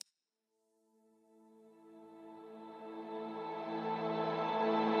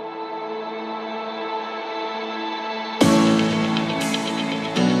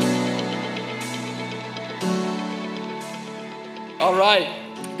right,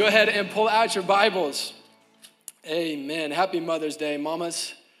 go ahead and pull out your Bibles. Amen. Happy Mother's Day,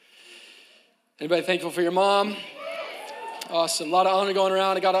 mamas. Anybody thankful for your mom? Awesome. A lot of honor going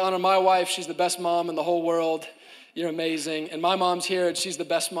around. I got to honor my wife. She's the best mom in the whole world. You're amazing. And my mom's here, and she's the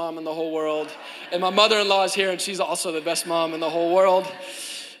best mom in the whole world. And my mother-in-law is here, and she's also the best mom in the whole world.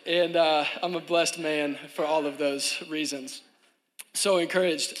 And I'm a blessed man for all of those reasons. So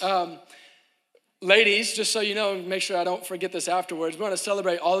encouraged. Ladies, just so you know, make sure I don't forget this afterwards, we want to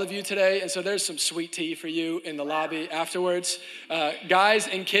celebrate all of you today, and so there's some sweet tea for you in the lobby afterwards. Guys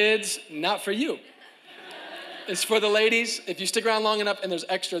and kids, not for you. It's for the ladies. If you stick around long enough and there's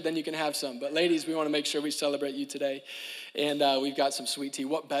extra, then you can have some. But ladies, we want to make sure we celebrate you today, and we've got some sweet tea.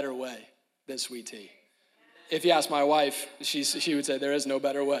 What better way than sweet tea? If you ask my wife, she would say there is no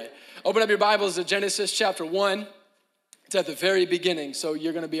better way. Open up your Bibles to Genesis chapter 1. It's at the very beginning, so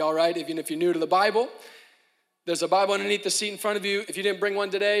you're going to be all right. Even if you're new to the Bible, there's a Bible underneath the seat in front of you. If you didn't bring one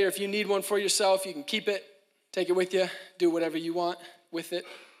today, or if you need one for yourself, you can keep it, take it with you, do whatever you want with it,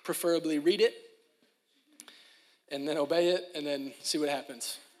 preferably read it, and then obey it, and then see what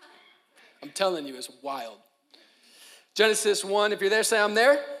happens. I'm telling you, it's wild. Genesis 1, if you're there, say I'm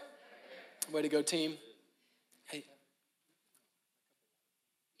there. Way to go, team. Hey.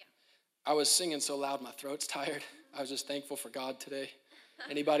 I was singing so loud, my throat's tired. I was just thankful for God today.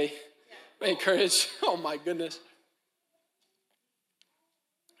 Anybody? Encouraged? Oh my goodness.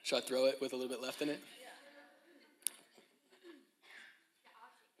 Should I throw it with a little bit left in it?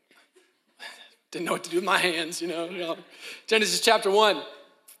 Didn't know what to do with my hands, you know. Genesis chapter 1.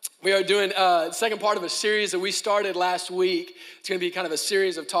 We are doing the second part of a series that we started last week. It's going to be kind of a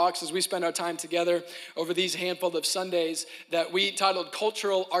series of talks as we spend our time together over these handful of Sundays that we titled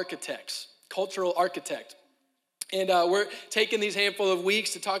Cultural Architects. Cultural Architect. And we're taking these handful of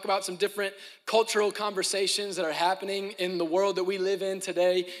weeks to talk about some different cultural conversations that are happening in the world that we live in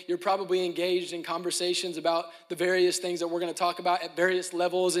today. You're probably engaged in conversations about the various things that we're going to talk about at various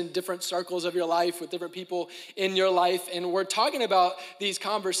levels in different circles of your life with different people in your life. And we're talking about these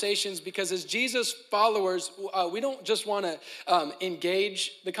conversations because as Jesus followers, we don't just want to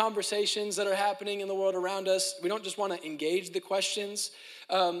engage the conversations that are happening in the world around us. We don't just want to engage the questions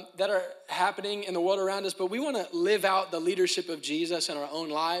that are happening in the world around us, but we want to live out the leadership of Jesus in our own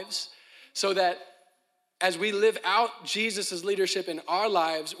lives so that as we live out Jesus' leadership in our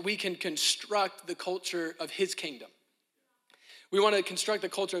lives, we can construct the culture of his kingdom. We want to construct the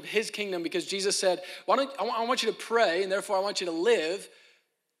culture of his kingdom because Jesus said, I want you to pray, and therefore I want you to live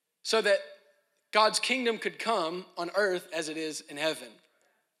so that God's kingdom could come on earth as it is in heaven.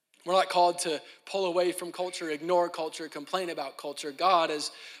 We're not called to pull away from culture, ignore culture, complain about culture. God, as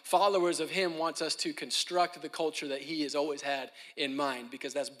followers of him, wants us to construct the culture that he has always had in mind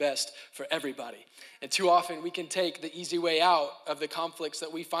because that's best for everybody. And too often we can take the easy way out of the conflicts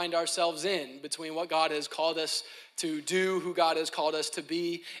that we find ourselves in between what God has called us to do, who God has called us to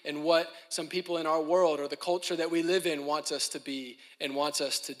be, and what some people in our world or the culture that we live in wants us to be and wants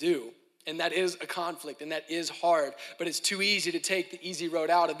us to do. And that is a conflict, and that is hard. But it's too easy to take the easy road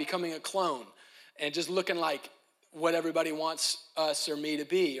out of becoming a clone and just looking like what everybody wants us or me to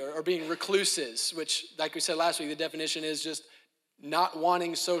be, or being recluses, which, like we said last week, the definition is just not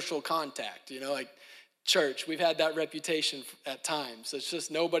wanting social contact. You know, like church, we've had that reputation at times. It's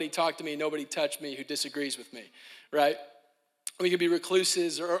just nobody talk to me, nobody touch me who disagrees with me, right? We can be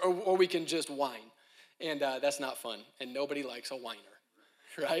recluses, or we can just whine. And that's not fun, and nobody likes a whiner.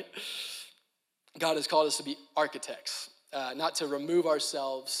 Right? God has called us to be architects, not to remove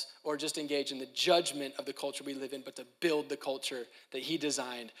ourselves or just engage in the judgment of the culture we live in, but to build the culture that he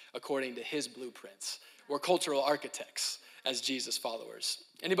designed according to his blueprints. We're cultural architects as Jesus followers.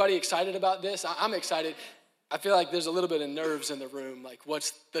 Anybody excited about this? I'm excited. I feel like there's a little bit of nerves in the room, like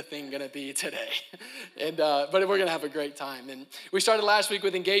what's the thing gonna be today? But we're gonna have a great time. And we started last week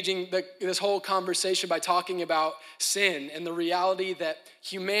with engaging this whole conversation by talking about sin and the reality that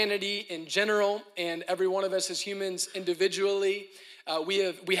humanity in general and every one of us as humans individually,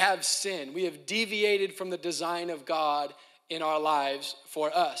 we have sin. We have deviated from the design of God in our lives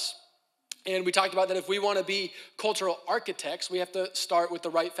for us. And we talked about that if we want to be cultural architects, we have to start with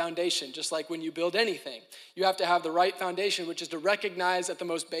the right foundation, just like when you build anything. You have to have the right foundation, which is to recognize at the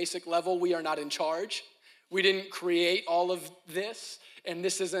most basic level we are not in charge. We didn't create all of this, and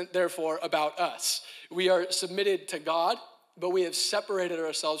this isn't therefore about us. We are submitted to God, but we have separated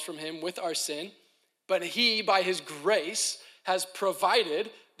ourselves from him with our sin. But he, by his grace, has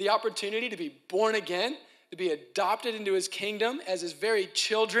provided the opportunity to be born again, to be adopted into his kingdom as his very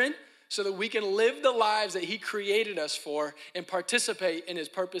children, so that we can live the lives that he created us for and participate in his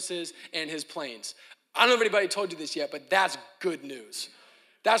purposes and his plans. I don't know if anybody told you this yet, but that's good news.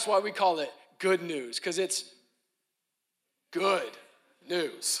 That's why we call it good news, because it's good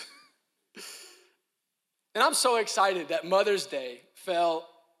news. And I'm so excited that Mother's Day fell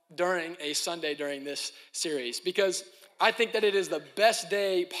during a Sunday during this series, because I think that it is the best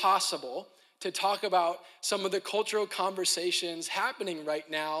day possible to talk about some of the cultural conversations happening right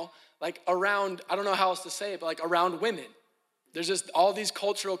now, like around, I don't know how else to say it, but like around women. There's just all these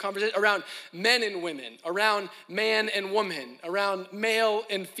cultural conversations around men and women, around man and woman, around male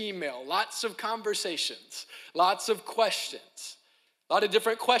and female. Lots of conversations, lots of questions, a lot of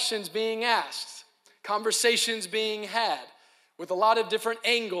different questions being asked, conversations being had with a lot of different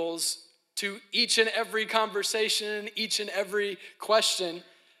angles to each and every conversation, each and every question.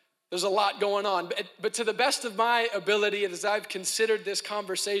 There's a lot going on, but to the best of my ability, as I've considered this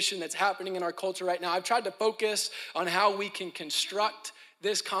conversation that's happening in our culture right now, I've tried to focus on how we can construct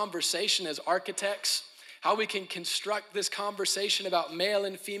this conversation as architects, how we can construct this conversation about male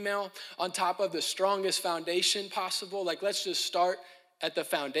and female on top of the strongest foundation possible. Like, let's just start at the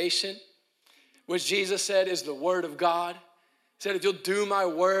foundation, which Jesus said is the word of God. He said, if you'll do my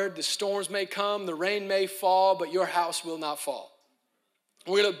word, the storms may come, the rain may fall, but your house will not fall.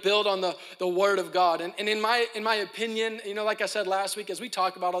 We're going to build on the word of God. And in my opinion, like I said last week, as we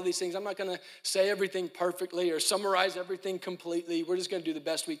talk about all these things, I'm not going to say everything perfectly or summarize everything completely. We're just going to do the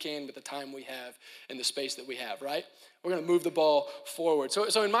best we can with the time we have and the space that we have, right? We're going to move the ball forward.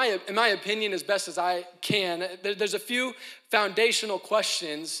 So in my opinion, as best as I can, there's a few foundational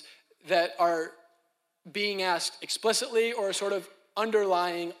questions that are being asked explicitly or sort of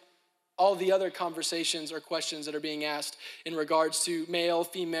underlying all the other conversations or questions that are being asked in regards to male,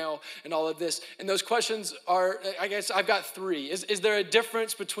 female, and all of this. And those questions are, I guess I've got three. Is there a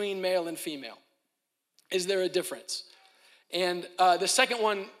difference between male and female? Is there a difference? And the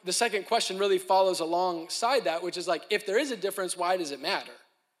second question really follows alongside that, which is like, if there is a difference, why does it matter?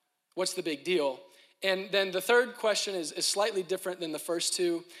 What's the big deal? And then the third question is slightly different than the first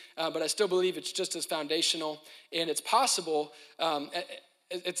two, but I still believe it's just as foundational, and it's possible.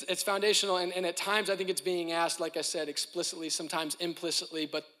 It's foundational, and at times I think it's being asked, like I said, explicitly, sometimes implicitly,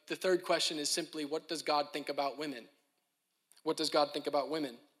 but the third question is simply, what does God think about women? What does God think about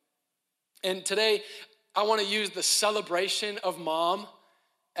women? And today, I want to use the celebration of mom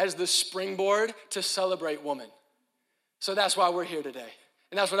as the springboard to celebrate woman. So that's why we're here today.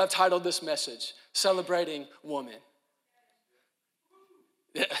 And that's what I've titled this message, Celebrating Woman.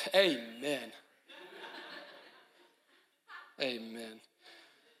 Yeah, amen. Amen.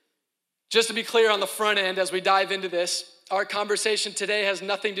 Just to be clear on the front end as we dive into this, our conversation today has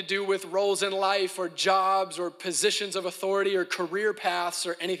nothing to do with roles in life or jobs or positions of authority or career paths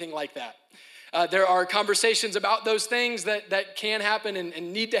or anything like that. There are conversations about those things that can happen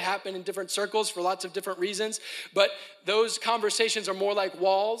and need to happen in different circles for lots of different reasons, but those conversations are more like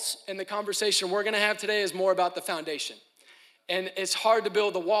walls, and the conversation we're going to have today is more about the foundation. And it's hard to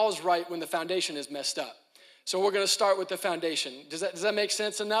build the walls right when the foundation is messed up. So we're going to start with the foundation. Does that make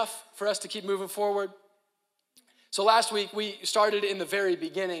sense enough for us to keep moving forward? So last week, we started in the very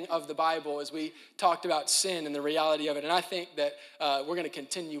beginning of the Bible as we talked about sin and the reality of it. And I think that we're going to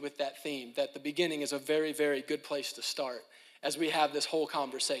continue with that theme, that the beginning is a very, very good place to start as we have this whole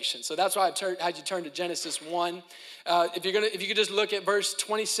conversation. So that's why I've had you turn to Genesis 1. If you could just look at verse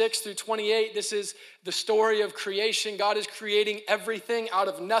 26 through 28, this is the story of creation. God is creating everything out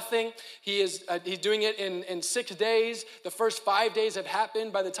of nothing. He's doing it in 6 days. The first 5 days have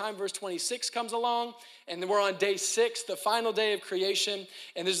happened by the time verse 26 comes along. And then we're on day 6, the final day of creation.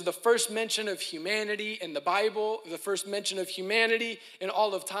 And this is the first mention of humanity in the Bible, the first mention of humanity in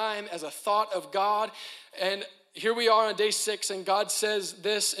all of time as a thought of God. And here we are on day 6, and God says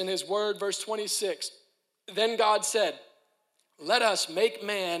this in his word, verse 26. Then God said, let us make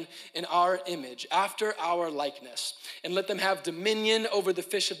man in our image, after our likeness, and let them have dominion over the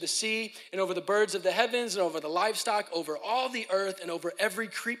fish of the sea, and over the birds of the heavens, and over the livestock, over all the earth, and over every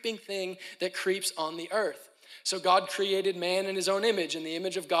creeping thing that creeps on the earth. So God created man in his own image. In the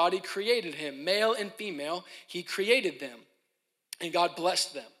image of God, he created him. Male and female, he created them. And God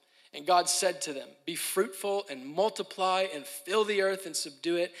blessed them. And God said to them, be fruitful and multiply and fill the earth and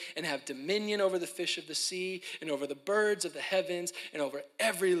subdue it and have dominion over the fish of the sea and over the birds of the heavens and over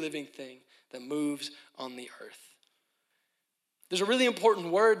every living thing that moves on the earth. There's a really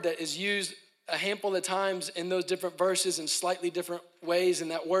important word that is used a handful of times in those different verses in slightly different ways,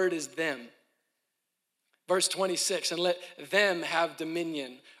 and that word is them. Verse 26, and let them have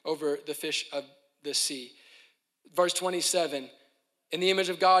dominion over the fish of the sea. Verse 27, in the image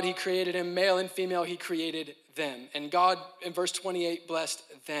of God, he created him, male and female, he created them. And God, in verse 28, blessed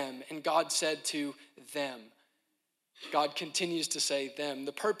them. And God said to them. God continues to say them.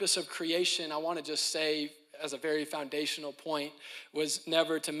 The purpose of creation, I want to just say as a very foundational point, was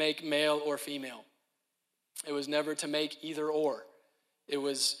never to make male or female. It was never to make either or. There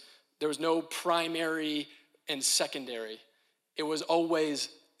was no primary and secondary. It was always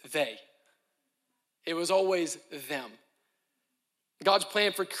they. It was always them. God's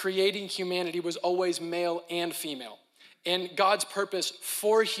plan for creating humanity was always male and female. And God's purpose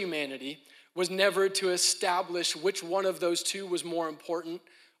for humanity was never to establish which one of those two was more important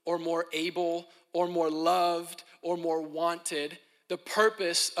or more able or more loved or more wanted. The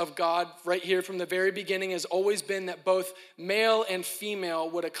purpose of God right here from the very beginning has always been that both male and female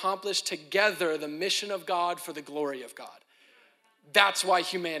would accomplish together the mission of God for the glory of God. That's why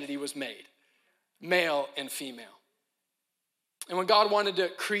humanity was made, male and female. And when God wanted to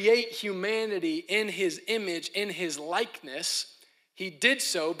create humanity in his image, in his likeness, he did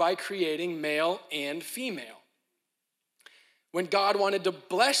so by creating male and female. When God wanted to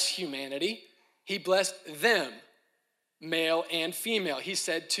bless humanity, he blessed them, male and female. He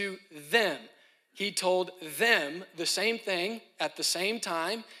said to them. He told them the same thing at the same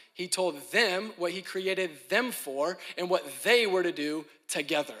time. He told them what he created them for and what they were to do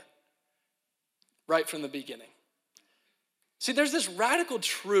together, right from the beginning. See, there's this radical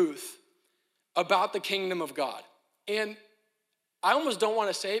truth about the kingdom of God. And I almost don't want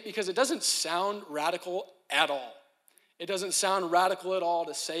to say it because it doesn't sound radical at all. It doesn't sound radical at all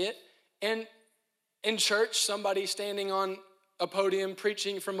to say it. And in church, somebody standing on a podium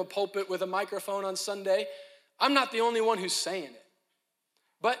preaching from a pulpit with a microphone on Sunday, I'm not the only one who's saying it.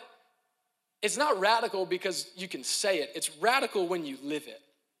 But it's not radical because you can say it. It's radical when you live it.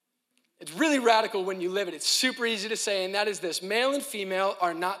 It's really radical when you live it. It's super easy to say, and that is this: male and female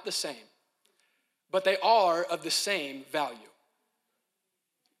are not the same, but they are of the same value.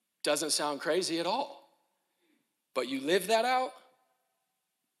 Doesn't sound crazy at all, but you live that out.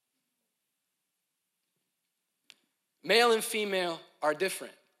 Male and female are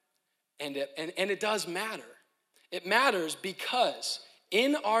different, and it does matter. It matters because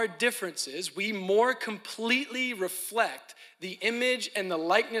in our differences, we more completely reflect the image and the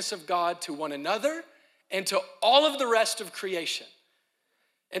likeness of God to one another and to all of the rest of creation.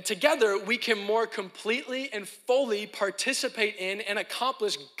 And together, we can more completely and fully participate in and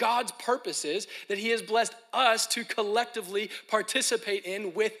accomplish God's purposes that he has blessed us to collectively participate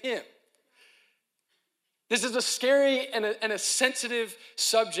in with him. This is a scary and a sensitive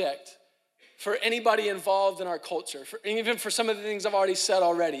subject for anybody involved in our culture, even for some of the things I've already said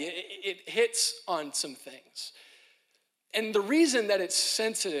already. It hits on some things. And the reason that it's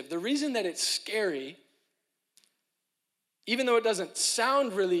sensitive, the reason that it's scary, even though it doesn't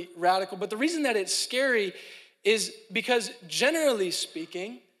sound really radical, but the reason that it's scary is because generally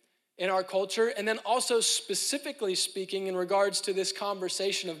speaking in our culture, and then also specifically speaking in regards to this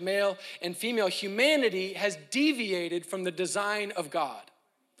conversation of male and female, humanity has deviated from the design of God.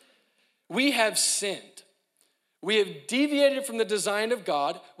 We have sinned. We have deviated from the design of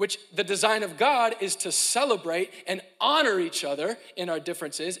God, which the design of God is to celebrate and honor each other in our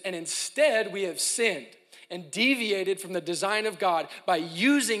differences, and instead we have sinned and deviated from the design of God by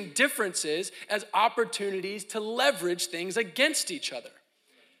using differences as opportunities to leverage things against each other.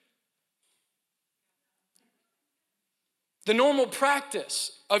 The normal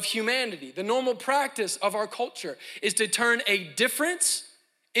practice of humanity, the normal practice of our culture is to turn a difference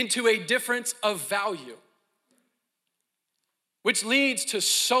into a difference of value, which leads to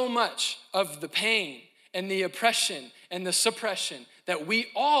so much of the pain and the oppression and the suppression that we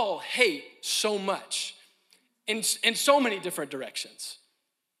all hate so much in so many different directions.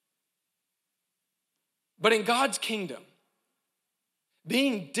 But in God's kingdom,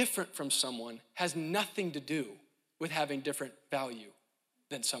 being different from someone has nothing to do with having different value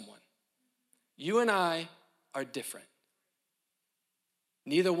than someone. You and I are different.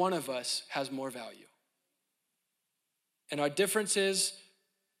 Neither one of us has more value. And our differences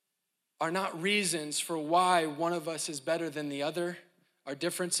are not reasons for why one of us is better than the other. Our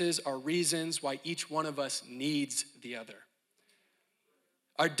differences are reasons why each one of us needs the other.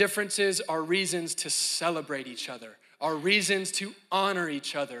 Our differences are reasons to celebrate each other, are reasons to honor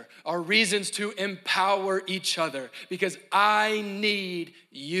each other, are reasons to empower each other, because I need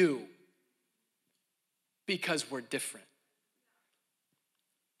you because we're different.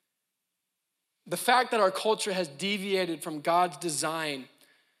 The fact that our culture has deviated from God's design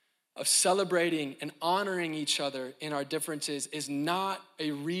of celebrating and honoring each other in our differences is not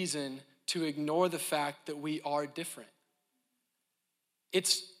a reason to ignore the fact that we are different.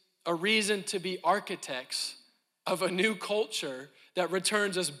 It's a reason to be architects of a new culture that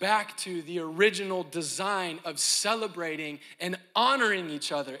returns us back to the original design of celebrating and honoring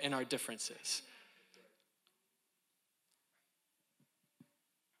each other in our differences.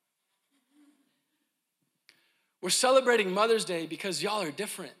 We're celebrating Mother's Day because y'all are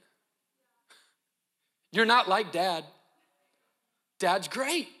different. You're not like Dad. Dad's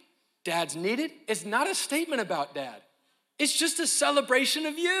great. Dad's needed. It's not a statement about Dad. It's just a celebration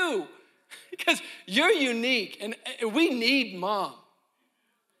of you because you're unique and we need Mom.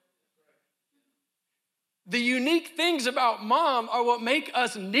 The unique things about Mom are what make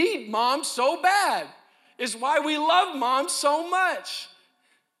us need Mom so bad. It's why we love Mom so much.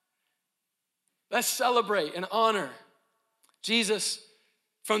 Let's celebrate and honor Jesus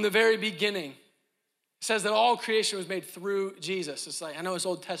from the very beginning. It says that all creation was made through Jesus. It's like, I know it's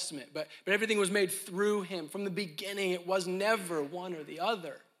Old Testament, but everything was made through him. From the beginning, it was never one or the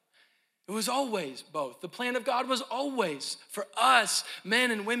other. It was always both. The plan of God was always for us,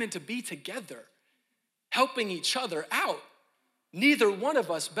 men and women, to be together, helping each other out. Neither one of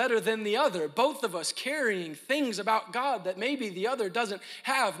us better than the other. Both of us carrying things about God that maybe the other doesn't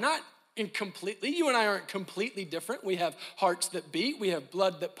have. Not incompletely. You and I aren't completely different. We have hearts that beat. We have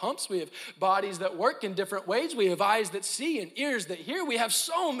blood that pumps. We have bodies that work in different ways. We have eyes that see and ears that hear. We have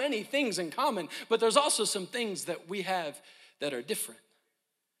so many things in common, but there's also some things that we have that are different.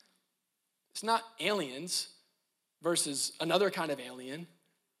 It's not aliens versus another kind of alien.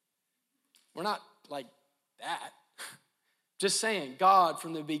 We're not like that. Just saying, God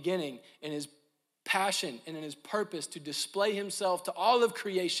from the beginning in his passion and in his purpose to display himself to all of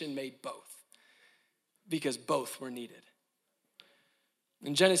creation made both because both were needed.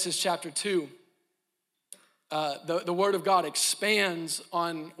 In Genesis chapter 2, the word of God expands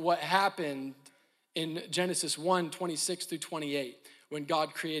on what happened in Genesis 1, 26 through 28 when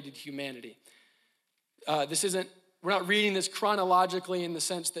God created humanity. We're not reading this chronologically in the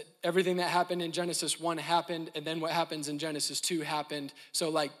sense that everything that happened in Genesis 1 happened and then what happens in Genesis 2 happened. So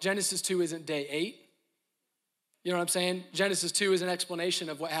like Genesis 2 isn't day 8. You know what I'm saying? Genesis 2 is an explanation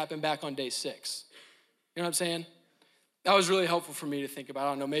of what happened back on day 6. You know what I'm saying? That was really helpful for me to think about. I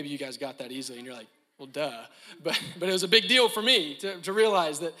don't know, maybe you guys got that easily and you're like, well, duh. But it was a big deal for me to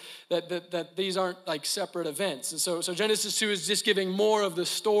realize that these aren't like separate events. And so Genesis 2 is just giving more of the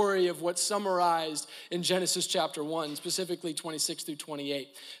story of what's summarized in Genesis chapter 1, specifically 26 through 28.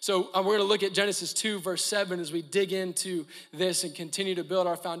 So we're going to look at Genesis 2, verse 7 as we dig into this and continue to build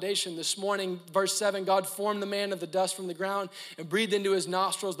our foundation. This morning, verse 7, God formed the man of the dust from the ground and breathed into his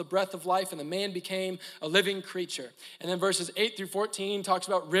nostrils the breath of life, and the man became a living creature. And then verses 8 through 14 talks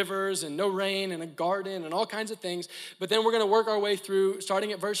about rivers and no rain and a garden and all kinds of things. But then we're going to work our way through,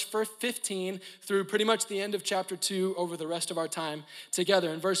 starting at verse 15 through pretty much the end of chapter 2 over the rest of our time together.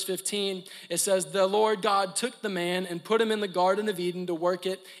 In verse 15, it says, the Lord God took the man and put him in the Garden of Eden to work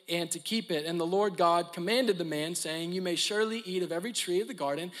it and to keep it. And the Lord God commanded the man, saying, you may surely eat of every tree of the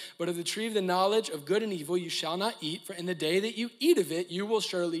garden, but of the tree of the knowledge of good and evil you shall not eat, for in the day that you eat of it, you will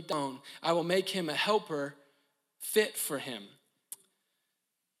surely die. I will make him a helper fit for him.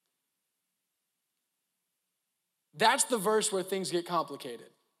 That's the verse where things get complicated,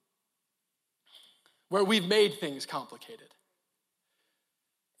 where we've made things complicated.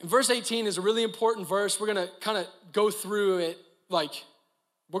 And verse 18 is a really important verse. We're going to kind of go through it like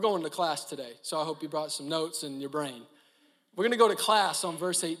we're going to class today, so I hope you brought some notes in your brain. We're going to go to class on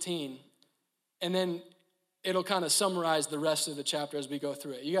verse 18, and then it'll kind of summarize the rest of the chapter as we go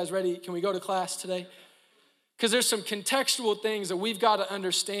through it. You guys ready? Can we go to class today? Because there's some contextual things that we've got to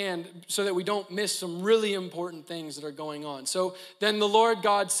understand so that we don't miss some really important things that are going on. So then the Lord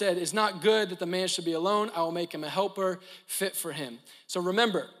God said, it's not good that the man should be alone. I will make him a helper fit for him. So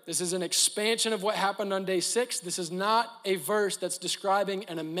remember, this is an expansion of what happened on day 6. This is not a verse that's describing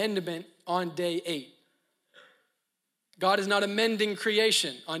an amendment on day 8. God is not amending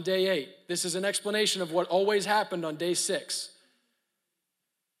creation on day 8. This is an explanation of what always happened on day 6.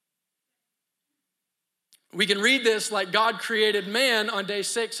 We can read this like God created man on day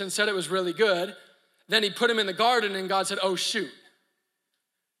 6 and said it was really good. Then he put him in the garden and God said, oh shoot.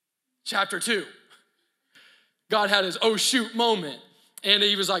 Chapter 2. God had his oh shoot moment. And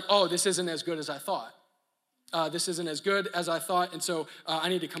he was like, oh, this isn't as good as I thought. This isn't as good as I thought. And so I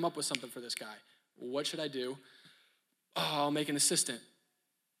need to come up with something for this guy. What should I do? Oh, I'll make an assistant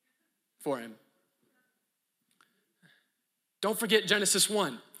for him. Don't forget Genesis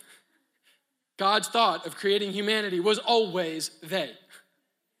 1. God's thought of creating humanity was always they.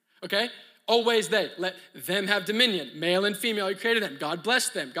 Okay? Always they. Let them have dominion. Male and female, he created them. God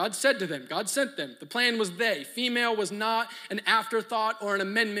blessed them. God said to them. God sent them. The plan was they. Female was not an afterthought or an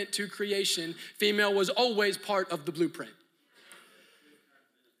amendment to creation. Female was always part of the blueprint.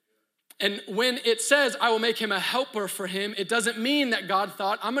 And when it says, I will make him a helper for him, it doesn't mean that God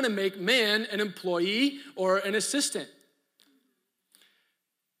thought, I'm going to make man an employee or an assistant.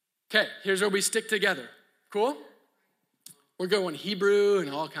 Okay, here's where we stick together. Cool? We're going Hebrew and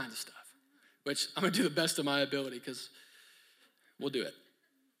all kinds of stuff, which I'm going to do the best of my ability because we'll do it.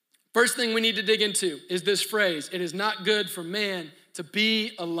 First thing we need to dig into is this phrase, it is not good for man to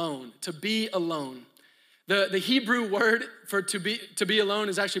be alone, to be alone. The Hebrew word for to be alone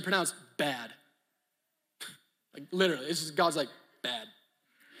is actually pronounced bad. Like literally, it's just God's like, bad.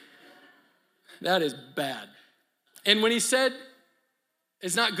 That is bad. And when he said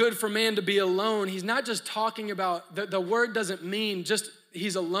it's not good for man to be alone, he's not just talking about, the word doesn't mean just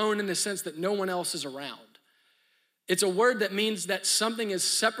he's alone in the sense that no one else is around. It's a word that means that something is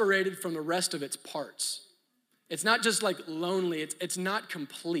separated from the rest of its parts. It's not just like lonely, it's not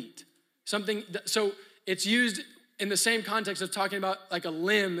complete. So it's used in the same context of talking about like a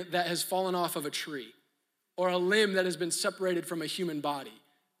limb that has fallen off of a tree or a limb that has been separated from a human body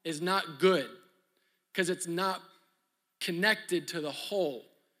is not good because it's not connected to the whole.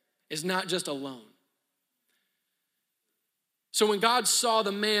 It's not just alone. So when God saw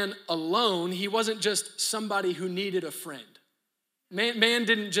the man alone, he wasn't just somebody who needed a friend. Man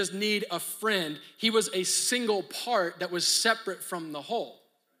didn't just need a friend. He was a single part that was separate from the whole.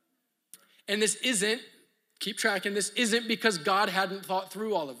 And this isn't, keep tracking, this isn't because God hadn't thought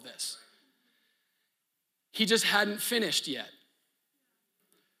through all of this. He just hadn't finished yet.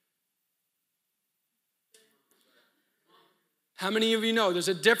 How many of you know there's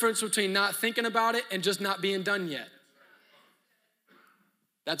a difference between not thinking about it and just not being done yet?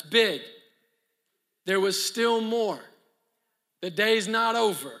 That's big. There was still more. The day's not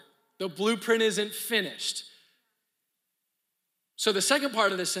over. The blueprint isn't finished. So the second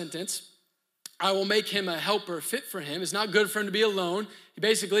part of the sentence, I will make him a helper fit for him. It's not good for him to be alone.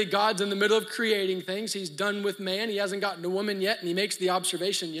 Basically, God's in the middle of creating things. He's done with man. He hasn't gotten to woman yet, and he makes the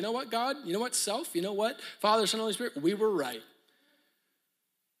observation, you know what, God? You know what, self? You know what? Father, Son, Holy Spirit, we were right.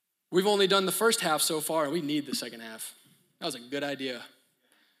 We've only done the first half so far, and we need the second half. That was a good idea.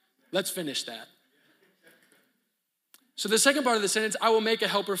 Let's finish that. So the second part of the sentence, I will make a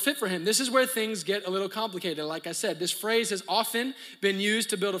helper fit for him. This is where things get a little complicated. Like I said, this phrase has often been used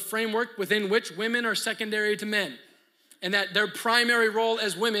to build a framework within which women are secondary to men, and that their primary role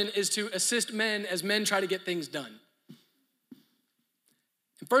as women is to assist men as men try to get things done.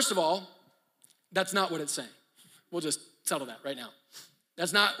 And first of all, that's not what it's saying. We'll just settle that right now.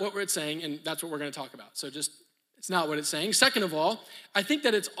 That's not what it's saying, and that's what we're going to talk about. So it's not what it's saying. Second of all, I think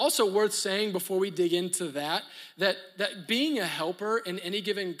that it's also worth saying before we dig into that being a helper in any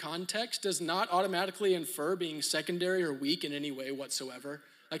given context does not automatically infer being secondary or weak in any way whatsoever.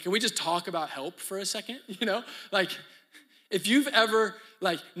 Like, can we just talk about help for a second? You know, like if you've ever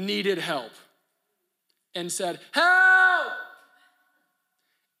needed help and said, help,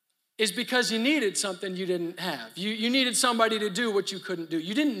 is because you needed something you didn't have. You needed somebody to do what you couldn't do.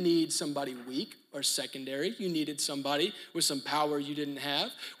 You didn't need somebody weak or secondary. You needed somebody with some power you didn't have,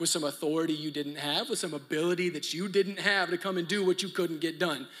 with some authority you didn't have, with some ability that you didn't have to come and do what you couldn't get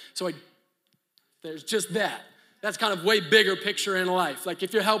done. So there's just that. That's kind of way bigger picture in life. Like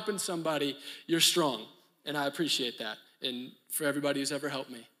if you're helping somebody, you're strong. And I appreciate that. And for everybody who's ever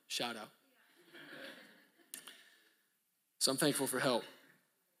helped me, shout out. So I'm thankful for help.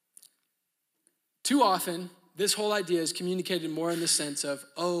 Too often, this whole idea is communicated more in the sense of,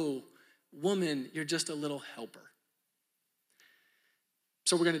 oh, woman, you're just a little helper.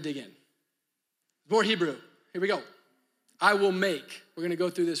 So we're going to dig in. More Hebrew. Here we go. I will make. We're going to go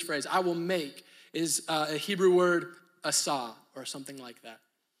through this phrase. I will make is a Hebrew word, asah, or something like that.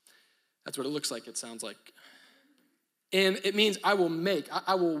 That's what it looks like, it sounds like. And it means I will make,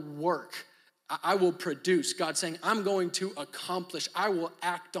 I will work. I will produce. God saying, I'm going to accomplish. I will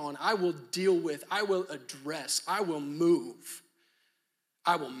act on. I will deal with. I will address. I will move.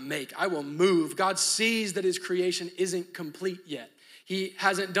 I will make. I will move. God sees that his creation isn't complete yet. He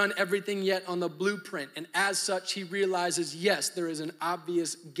hasn't done everything yet on the blueprint. And as such, he realizes, yes, there is an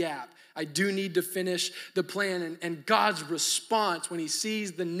obvious gap. I do need to finish the plan. And God's response when he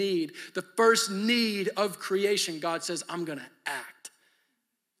sees the need, the first need of creation, God says, I'm going to act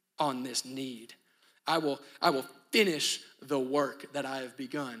on this need. I will finish the work that I have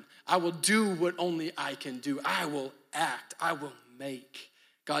begun. I will do what only I can do. I will act. I will make.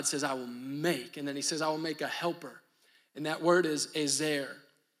 God says, I will make. And then he says, I will make a helper. And that word is ezer.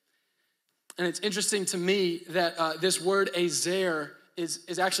 And it's interesting to me that this word azer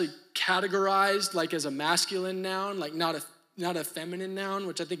is actually categorized like as a masculine noun, like not a feminine noun,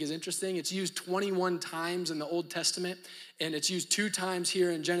 which I think is interesting. It's used 21 times in the Old Testament, and it's used 2 times here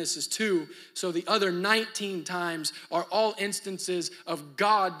in Genesis 2. So the other 19 times are all instances of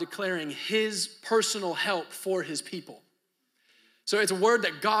God declaring his personal help for his people. So it's a word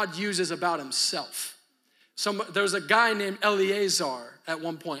that God uses about himself. There was a guy named Eleazar at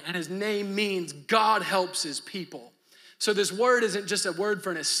one point, and his name means God helps his people. So this word isn't just a word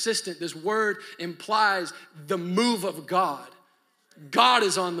for an assistant. This word implies the move of God. God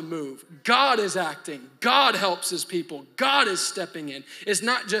is on the move. God is acting. God helps his people. God is stepping in. It's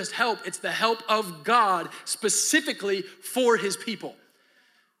not just help, it's the help of God specifically for his people.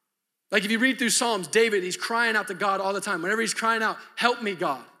 Like if you read through Psalms, David, he's crying out to God all the time. Whenever he's crying out, help me,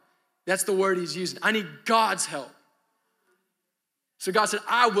 God. That's the word he's using. I need God's help. So God said,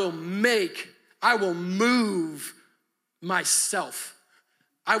 I will move myself.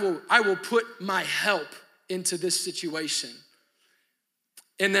 I will put my help into this situation.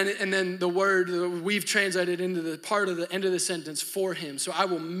 And then the word we've translated into the part of the end of the sentence, for him. So I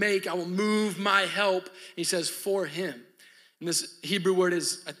will move my help, he says, for him. And this Hebrew word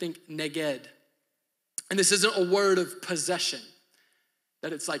is, I think, neged. And this isn't a word of possession,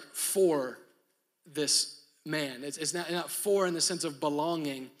 that it's like for this man. It's not for in the sense of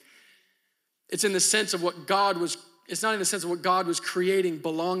belonging. It's in the sense of what God was, it's not in the sense of what God was creating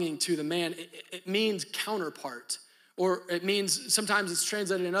belonging to the man. It means counterpart. Or it means, sometimes it's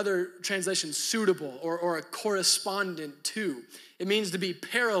translated in other translations, suitable or a correspondent to. It means to be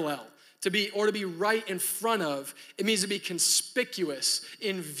parallel, to be right in front of. It means to be conspicuous,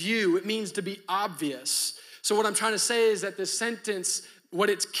 in view. It means to be obvious. So what I'm trying to say is that this sentence, what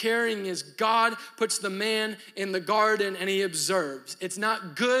it's carrying is God puts the man in the garden and he observes. It's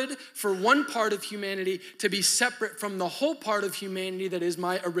not good for one part of humanity to be separate from the whole part of humanity that is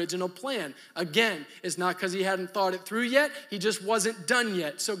my original plan. Again, it's not because he hadn't thought it through yet. He just wasn't done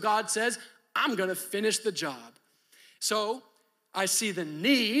yet. So God says, I'm going to finish the job. So I see the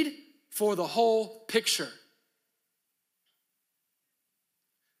need for the whole picture.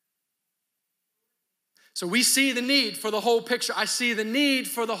 So we see the need for the whole picture. I see the need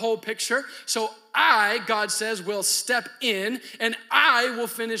for the whole picture. So I, God says, will step in and I will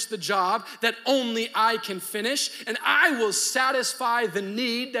finish the job that only I can finish. And I will satisfy the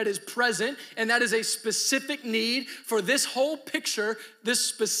need that is present. And that is a specific need for this whole picture, this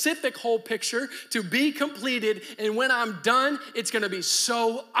specific whole picture to be completed. And when I'm done, it's going to be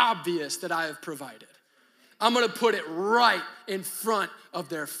so obvious that I have provided. I'm going to put it right in front of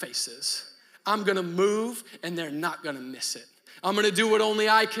their faces. I'm going to move and they're not going to miss it. I'm going to do what only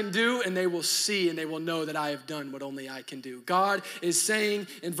I can do and they will see and they will know that I have done what only I can do. God is saying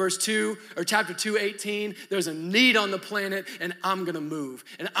in chapter 2:18, there's a need on the planet and I'm going to move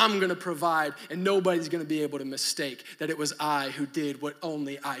and I'm going to provide and nobody's going to be able to mistake that it was I who did what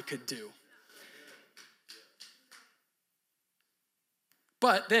only I could do.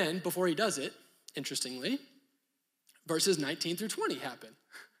 But then before he does it, interestingly, verses 19 through 20 happen.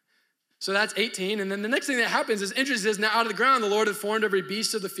 So that's 18, and then the next thing that happens is interesting. Is now out of the ground the Lord had formed every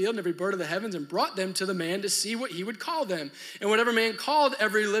beast of the field and every bird of the heavens and brought them to the man to see what he would call them. And whatever man called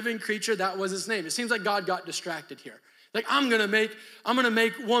every living creature, that was his name. It seems like God got distracted here. Like, I'm gonna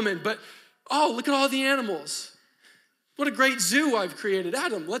make woman, but oh, look at all the animals. What a great zoo I've created.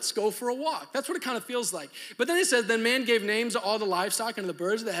 Adam, let's go for a walk. That's what it kind of feels like. But then it says, then man gave names to all the livestock and to the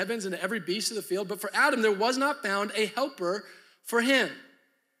birds of the heavens and to every beast of the field. But for Adam, there was not found a helper for him.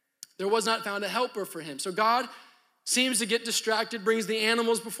 There was not found a helper for him. So God seems to get distracted, brings the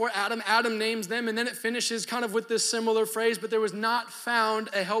animals before Adam. Adam names them, and then it finishes kind of with this similar phrase, but there was not found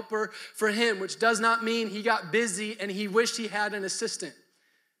a helper for him, which does not mean he got busy and he wished he had an assistant.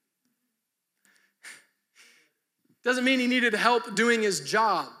 Doesn't mean he needed help doing his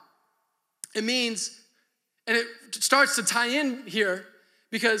job. It means, and it starts to tie in here,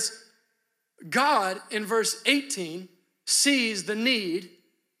 because God in verse 18 sees the need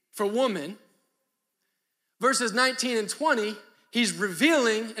for woman. Verses 19 and 20, he's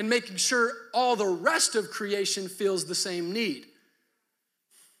revealing and making sure all the rest of creation feels the same need.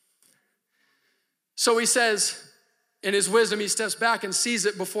 So he says, in his wisdom, he steps back and sees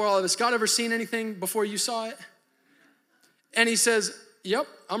it before all of us. God ever seen anything before you saw it? And he says, yep,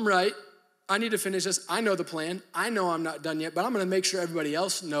 I'm right. I need to finish this. I know the plan. I know I'm not done yet, but I'm going to make sure everybody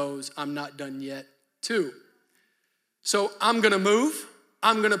else knows I'm not done yet too. So I'm going to move.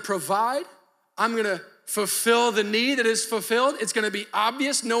 I'm going to provide. I'm going to fulfill the need that is fulfilled. It's gonna be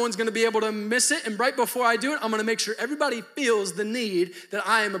obvious. No one's gonna be able to miss it. And right before I do it, I'm gonna make sure everybody feels the need that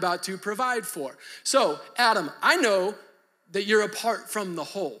I am about to provide for. So, Adam, I know that you're apart from the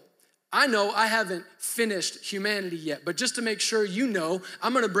whole. I know I haven't finished humanity yet, but just to make sure you know,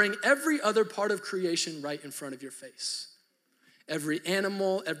 I'm gonna bring every other part of creation right in front of your face. Every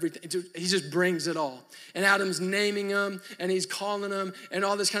animal, everything, he just brings it all. And Adam's naming them, and he's calling them, and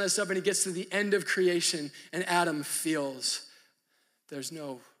all this kind of stuff, and he gets to the end of creation, and Adam feels there's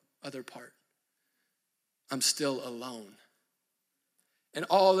no other part. I'm still alone. And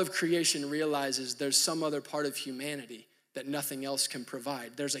all of creation realizes there's some other part of humanity that nothing else can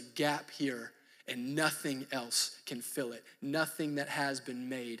provide. There's a gap here, and nothing else can fill it. Nothing that has been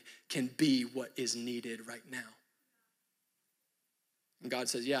made can be what is needed right now. And God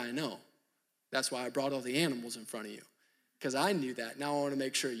says, yeah, I know. That's why I brought all the animals in front of you, because I knew that. Now I want to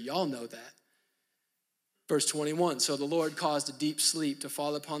make sure y'all know that. Verse 21, so the Lord caused a deep sleep to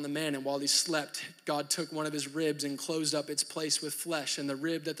fall upon the man, and while he slept, God took one of his ribs and closed up its place with flesh, and the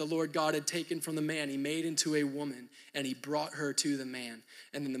rib that the Lord God had taken from the man, he made into a woman, and he brought her to the man.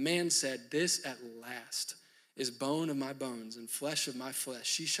 And then the man said, this at last is bone of my bones and flesh of my flesh.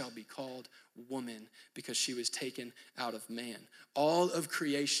 She shall be called woman, because she was taken out of man. All of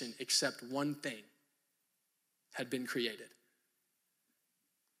creation except one thing had been created.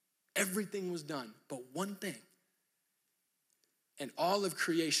 Everything was done but one thing. And all of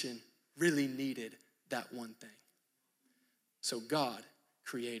creation really needed that one thing. So God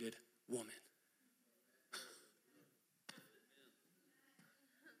created woman.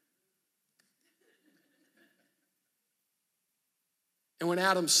 And when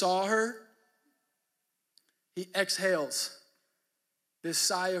Adam saw her, he exhales this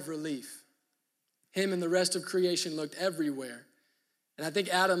sigh of relief. Him and the rest of creation looked everywhere. And I think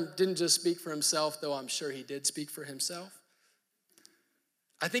Adam didn't just speak for himself, though I'm sure he did speak for himself.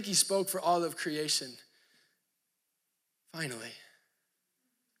 I think he spoke for all of creation. Finally,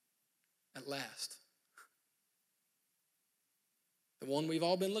 at last, the one we've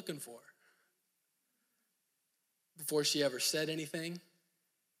all been looking for. Before she ever said anything,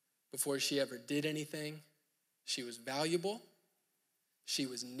 before she ever did anything, she was valuable, she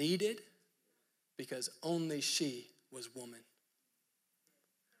was needed, because only she was woman.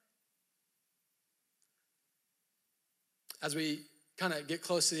 As we kind of get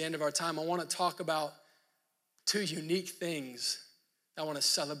close to the end of our time, I want to talk about two unique things I want to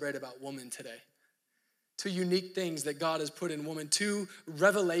celebrate about woman today. Two unique things that God has put in woman, two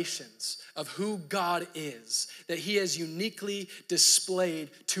revelations of who God is, that he has uniquely displayed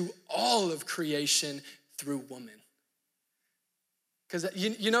to all of creation through woman. Because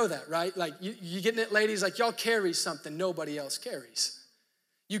you know that, right? Like you getting it, ladies? Like y'all carry something nobody else carries.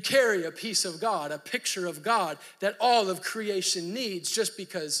 You carry a piece of God, a picture of God that all of creation needs just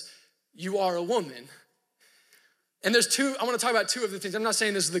because you are a woman. And there's two, I want to talk about two of the things. I'm not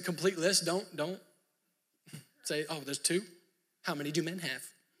saying this is the complete list. Don't say, oh, there's two. How many do men have?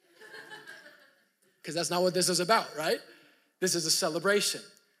 Because that's not what this is about, right? This is a celebration.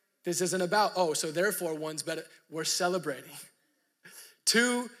 This isn't about, oh, so therefore one's better. We're celebrating.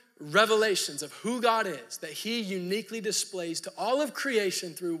 Two revelations of who God is that he uniquely displays to all of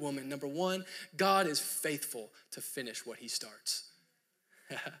creation through woman. Number one, God is faithful to finish what he starts.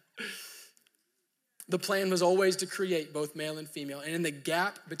 The plan was always to create both male and female. And in the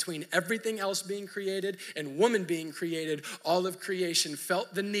gap between everything else being created and woman being created, all of creation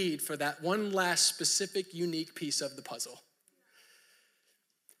felt the need for that one last specific, unique piece of the puzzle.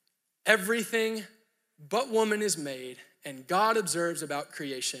 Everything but woman is made, and God observes about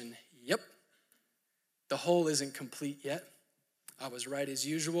creation, yep, the whole isn't complete yet. I was right as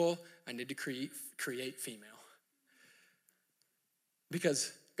usual. I need to create female.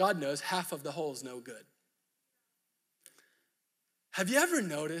 Because God knows half of the whole is no good. Have you ever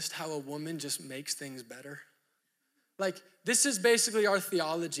noticed how a woman just makes things better? Like, this is basically our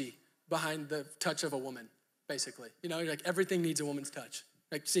theology behind the touch of a woman, basically. You know, like everything needs a woman's touch.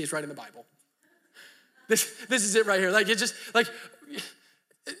 Like, see, it's right in the Bible. This is it right here. Like, it just, like,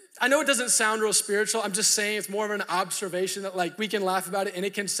 I know it doesn't sound real spiritual. I'm just saying it's more of an observation that, like, we can laugh about it and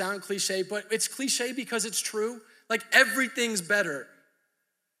it can sound cliche, but it's cliche because it's true. Like, everything's better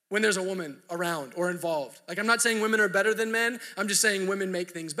when there's a woman around or involved. Like, I'm not saying women are better than men. I'm just saying women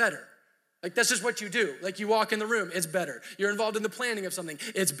make things better. Like, that's just what you do. Like, you walk in the room, it's better. You're involved in the planning of something,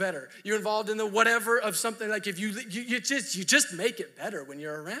 it's better. You're involved in the whatever of something. Like, if you just make it better when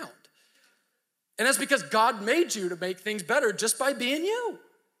you're around. And that's because God made you to make things better just by being you.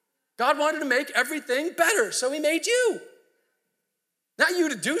 God wanted to make everything better, so he made you. Not you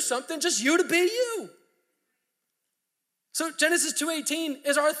to do something, just you to be you. So Genesis 2:18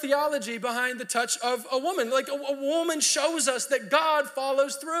 is our theology behind the touch of a woman. Like a woman shows us that God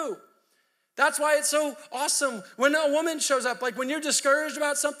follows through. That's why it's so awesome when a woman shows up. Like when you're discouraged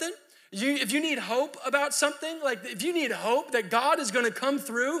about something, if you need hope about something, like if you need hope that God is going to come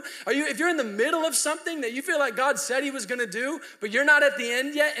through, if you're in the middle of something that you feel like God said he was going to do, but you're not at the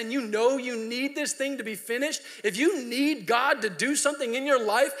end yet and you know you need this thing to be finished, if you need God to do something in your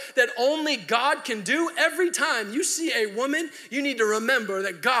life that only God can do, every time you see a woman, you need to remember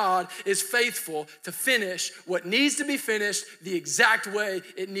that God is faithful to finish what needs to be finished the exact way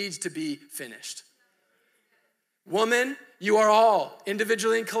it needs to be finished. Woman, you are all,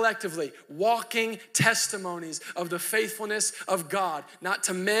 individually and collectively, walking testimonies of the faithfulness of God, not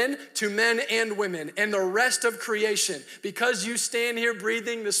to men and women, and the rest of creation. Because you stand here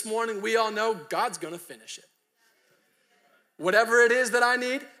breathing this morning, we all know God's gonna finish it. Whatever it is that I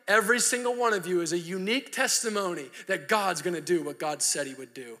need, every single one of you is a unique testimony that God's gonna do what God said he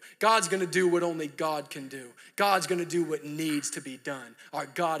would do. God's gonna do what only God can do. God's gonna do what needs to be done. Our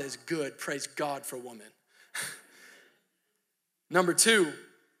God is good. Praise God for woman. Number 2,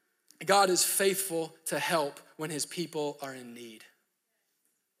 God is faithful to help when his people are in need.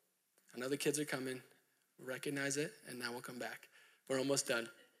 I know the kids are coming. Recognize it, and now we'll come back. We're almost done.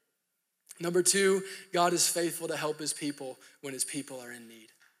 Number 2, God is faithful to help his people when his people are in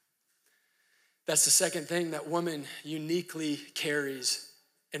need. That's the second thing that woman uniquely carries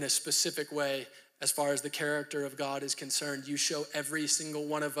in a specific way. As far as the character of God is concerned, you show every single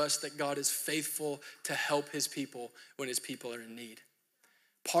one of us that God is faithful to help his people when his people are in need.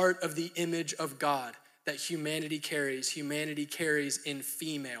 Part of the image of God that humanity carries in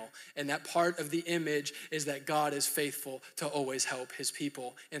female. And that part of the image is that God is faithful to always help his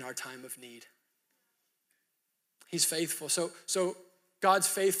people in our time of need. He's faithful. So God's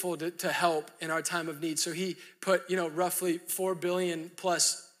faithful to help in our time of need. So he put, roughly 4 billion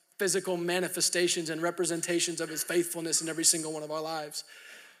plus physical manifestations and representations of his faithfulness in every single one of our lives.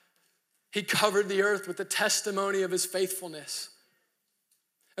 He covered the earth with the testimony of his faithfulness.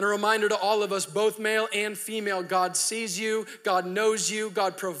 And a reminder to all of us, both male and female, God sees you, God knows you,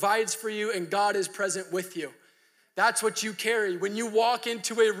 God provides for you, and God is present with you. That's what you carry. When you walk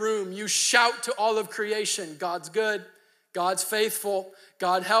into a room, you shout to all of creation, God's good, God's faithful,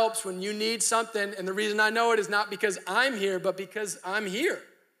 God helps when you need something. And the reason I know it is not because I'm here, but because I'm here.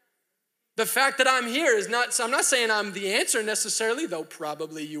 The fact that I'm here is not, so I'm not saying I'm the answer necessarily, though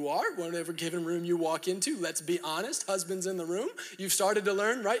probably you are, whatever given room you walk into. Let's be honest, husbands in the room, you've started to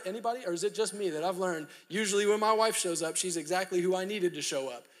learn, right? Anybody? Or is it just me that I've learned? Usually when my wife shows up, she's exactly who I needed to show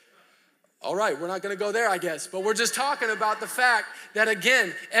up. All right, we're not gonna go there, I guess, but we're just talking about the fact that,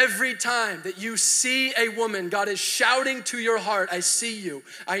 again, every time that you see a woman, God is shouting to your heart, I see you,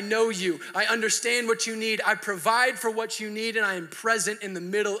 I know you, I understand what you need, I provide for what you need, and I am present in the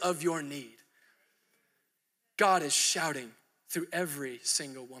middle of your need. God is shouting through every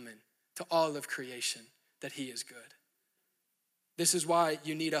single woman to all of creation that he is good. This is why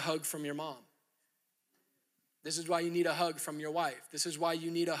you need a hug from your mom. This is why you need a hug from your wife. This is why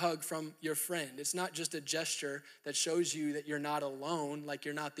you need a hug from your friend. It's not just a gesture that shows you that you're not alone, like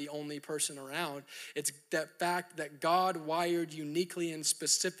you're not the only person around. It's that fact that God wired uniquely and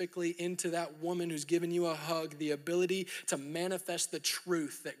specifically into that woman who's given you a hug the ability to manifest the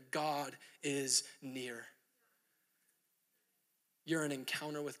truth that God is near. You're an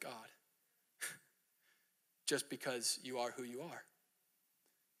encounter with God just because you are who you are.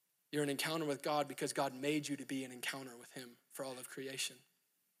 You're an encounter with God because God made you to be an encounter with him for all of creation.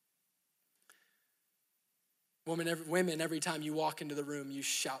 Women, every time you walk into the room, you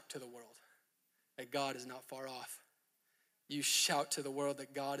shout to the world that God is not far off. You shout to the world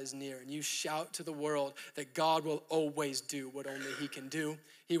that God is near, and you shout to the world that God will always do what only he can do.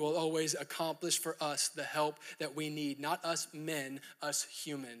 He will always accomplish for us the help that we need, not us men, us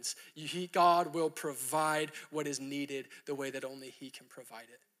humans. God will provide what is needed the way that only he can provide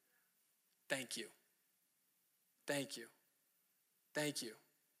it. Thank you. Thank you. Thank you.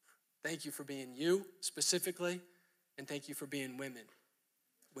 Thank you for being you specifically, and thank you for being women.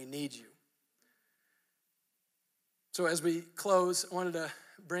 We need you. So as we close, I wanted to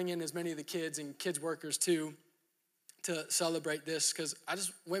bring in as many of the kids and kids workers too to celebrate this, because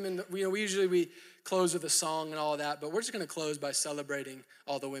women, we usually close with a song and all of that, but we're just going to close by celebrating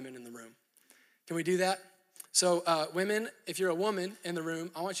all the women in the room. Can we do that? So women, if you're a woman in the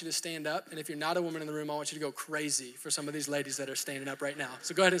room, I want you to stand up. And if you're not a woman in the room, I want you to go crazy for some of these ladies that are standing up right now.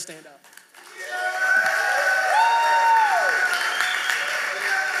 So go ahead and stand up.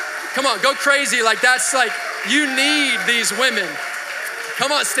 Come on, go crazy. You need these women.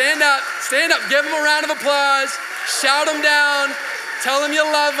 Come on, stand up, give them a round of applause. Shout them down. Tell them you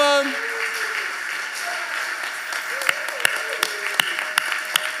love them.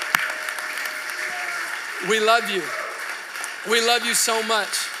 We love you. We love you so much.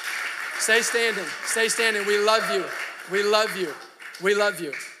 Stay standing. Stay standing. We love you. We love you. We love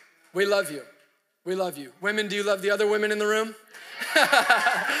you. We love you. We love you. Women, do you love the other women in the room?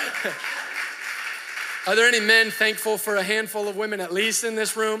 Are there any men thankful for a handful of women at least in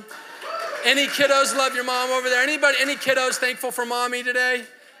this room? Any kiddos love your mom over there? Anybody, any kiddos thankful for mommy today?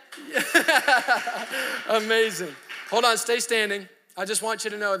 Amazing. Hold on, stay standing. I just want you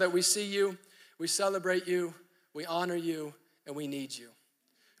to know that we see you, we celebrate you, we honor you, and we need you.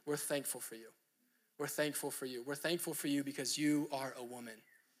 We're thankful for you. We're thankful for you. We're thankful for you because you are a woman,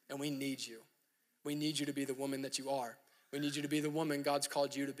 and we need you. We need you to be the woman that you are. We need you to be the woman God's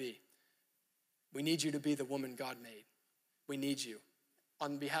called you to be. We need you to be the woman God made. We need you.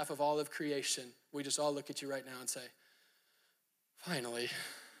 On behalf of all of creation, we just all look at you right now and say, finally,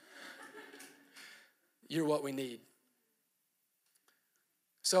 you're what we need.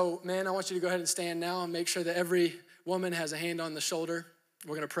 So, man, I want you to go ahead and stand now and make sure that every woman has a hand on the shoulder.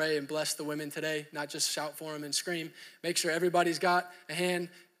 We're going to pray and bless the women today, not just shout for them and scream. Make sure everybody's got a hand.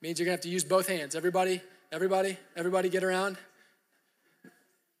 It means you're going to have to use both hands. Everybody get around.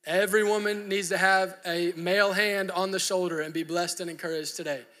 Every woman needs to have a male hand on the shoulder and be blessed and encouraged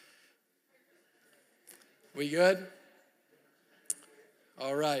today. We good?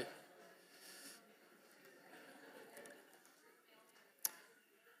 All right.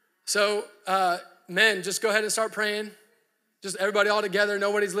 So, men, just go ahead and start praying. Just everybody all together.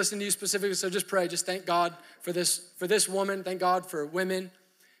 Nobody's listening to you specifically, so just pray. Just thank God for this woman. Thank God for women.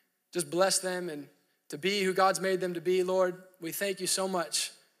 Just bless them and to be who God's made them to be, Lord. We thank you so much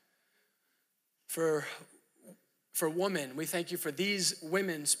for women. We thank you for these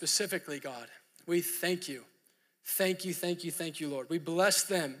women specifically, God. We thank you. Thank you, Lord. We bless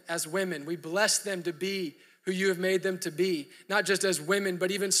them as women. We bless them to be who you have made them to be, not just as women, but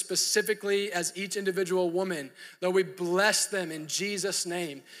even specifically as each individual woman. Lord, we bless them in Jesus'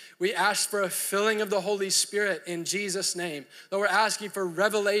 name. We ask for a filling of the Holy Spirit in Jesus' name. Lord, we're asking for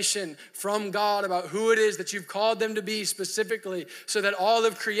revelation from God about who it is that you've called them to be specifically so that all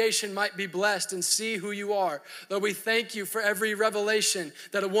of creation might be blessed and see who you are. Lord, we thank you for every revelation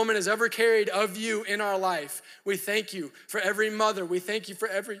that a woman has ever carried of you in our life. We thank you for every mother. We thank you for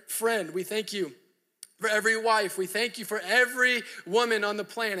every friend. We thank you for every wife. We thank you for every woman on the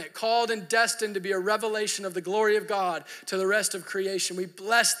planet called and destined to be a revelation of the glory of God to the rest of creation. We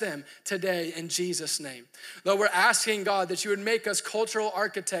bless them today in Jesus' name. Lord, we're asking, God, that you would make us cultural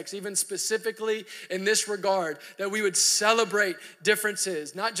architects, even specifically in this regard, that we would celebrate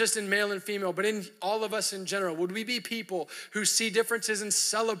differences, not just in male and female, but in all of us in general. Would we be people who see differences and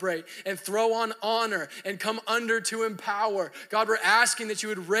celebrate and throw on honor and come under to empower? God, we're asking that you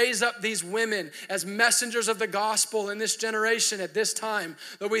would raise up these women as messengers of the gospel in this generation at this time.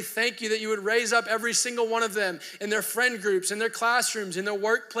 Lord, we thank you that you would raise up every single one of them in their friend groups, in their classrooms, in their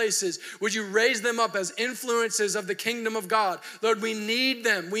workplaces. Would you raise them up as influences of the kingdom of God? Lord, we need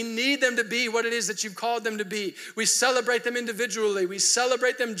them. We need them to be what it is that you've called them to be. We celebrate them individually. We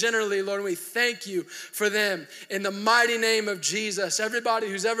celebrate them generally, Lord, and we thank you for them. In the mighty name of Jesus, everybody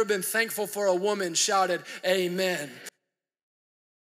who's ever been thankful for a woman shouted, amen.